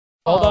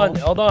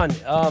Hold on.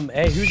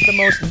 Hey, who's the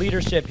most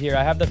leadership here?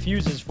 I have the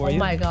fuses for you. Oh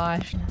my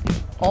gosh.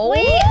 Oh.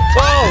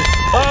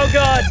 Oh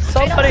God!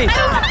 Somebody!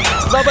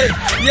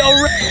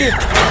 Yo, Ray!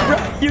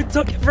 You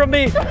took it from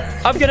me.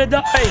 I'm gonna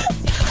die.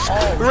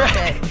 Oh,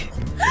 Ray!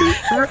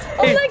 Oh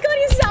my God!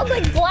 You sound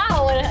like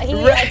Blau, and he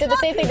did the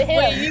same thing to him.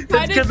 Wait,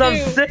 It's because I'm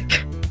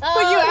sick.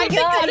 Oh my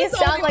God! You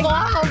sound like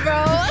Blau,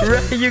 bro.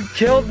 Ray, you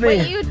killed me.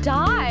 Wait, you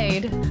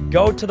died.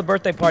 Go to the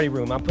birthday party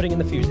room. I'm putting in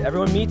the fuse.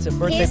 Everyone meets at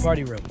birthday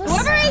party room.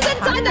 Whoever is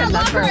inside that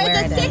locker is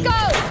a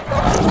sicko.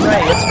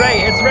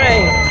 It's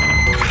Ray.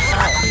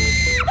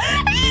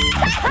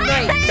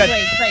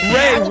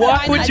 Ray,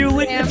 why would you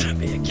leave it to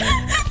me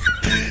again?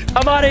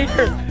 I'm out of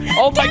here.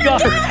 Oh my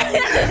God.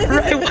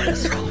 Ray, what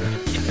is wrong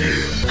with you?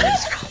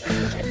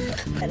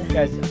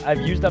 Guys,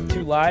 I've used up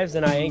 2 lives,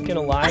 and I ain't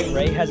gonna lie,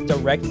 Ray has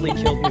directly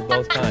killed me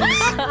both times.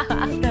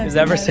 Because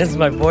ever since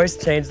my voice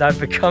changed, I've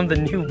become the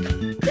new...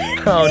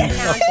 Oh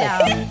no.